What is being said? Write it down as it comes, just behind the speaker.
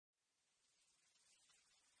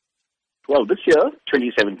Well, this year,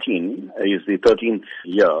 2017, is the 13th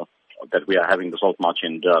year that we are having the Salt March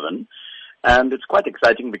in Durban. And it's quite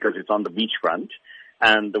exciting because it's on the beachfront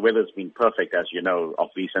and the weather's been perfect, as you know, of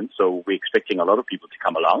recent. So we're expecting a lot of people to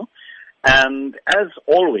come along. And as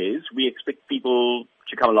always, we expect people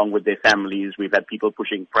to come along with their families. We've had people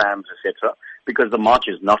pushing prams, etc., because the march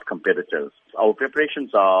is not competitive. Our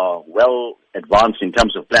preparations are well advanced in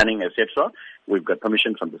terms of planning, etc. We've got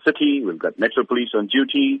permission from the city. We've got Metro Police on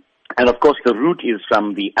duty. And of course, the route is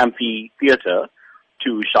from the amphitheater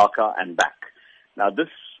to Shaka and back. Now, this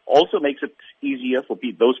also makes it easier for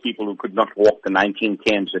those people who could not walk the 19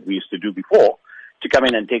 kms that we used to do before to come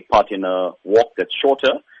in and take part in a walk that's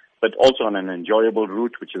shorter, but also on an enjoyable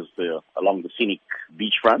route, which is along the scenic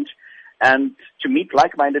beachfront, and to meet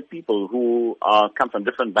like-minded people who come from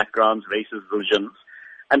different backgrounds, races, religions,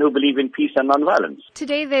 and who believe in peace and non-violence.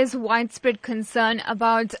 Today there's widespread concern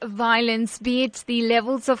about violence, be it the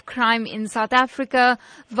levels of crime in South Africa,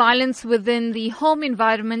 violence within the home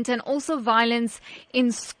environment, and also violence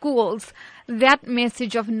in schools. That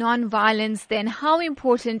message of non-violence, then, how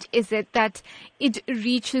important is it that it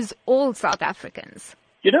reaches all South Africans?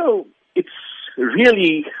 You know, it's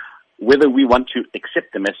really whether we want to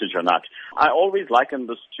accept the message or not. I always liken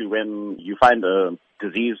this to when you find a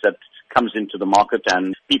disease that comes into the market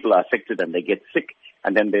and people are affected and they get sick,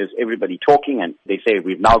 and then there's everybody talking and they say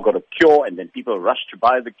we've now got a cure, and then people rush to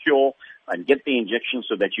buy the cure and get the injection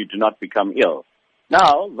so that you do not become ill.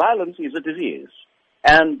 Now, violence is a disease,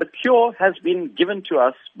 and the cure has been given to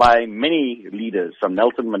us by many leaders, from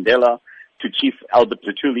Nelson Mandela to Chief Albert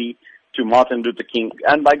Luthuli to Martin Luther King,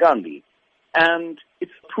 and by Gandhi. And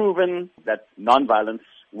it's proven that nonviolence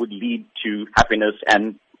would lead to happiness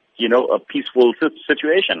and, a peaceful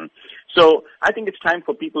situation. So I think it's time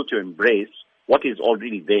for people to embrace what is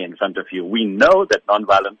already there in front of you. We know that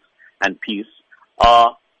nonviolence and peace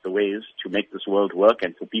are the ways to make this world work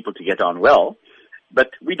and for people to get on well,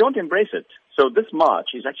 but we don't embrace it. So this march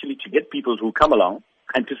is actually to get people who come along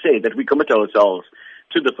and to say that we commit ourselves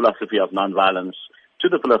to the philosophy of nonviolence, to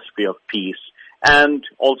the philosophy of peace, and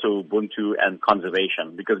also Ubuntu and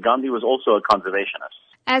conservation, because Gandhi was also a conservationist.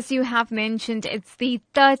 As you have mentioned, it's the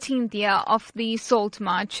 13th year of the Salt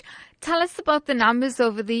March. Tell us about the numbers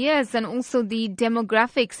over the years and also the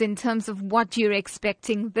demographics in terms of what you're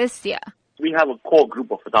expecting this year. We have a core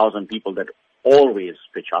group of 1,000 people that always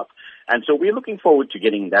pitch up. And so we're looking forward to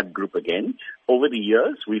getting that group again. Over the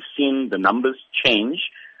years, we've seen the numbers change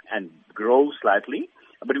and grow slightly,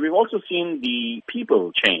 but we've also seen the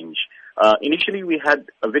people change. Initially, we had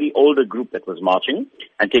a very older group that was marching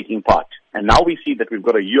and taking part. And now we see that we've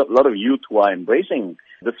got a lot of youth who are embracing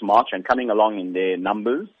this march and coming along in their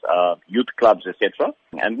numbers, youth clubs, etc.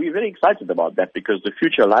 And we're very excited about that because the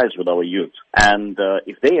future lies with our youth. And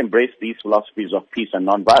if they embrace these philosophies of peace and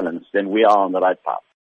nonviolence, then we are on the right path.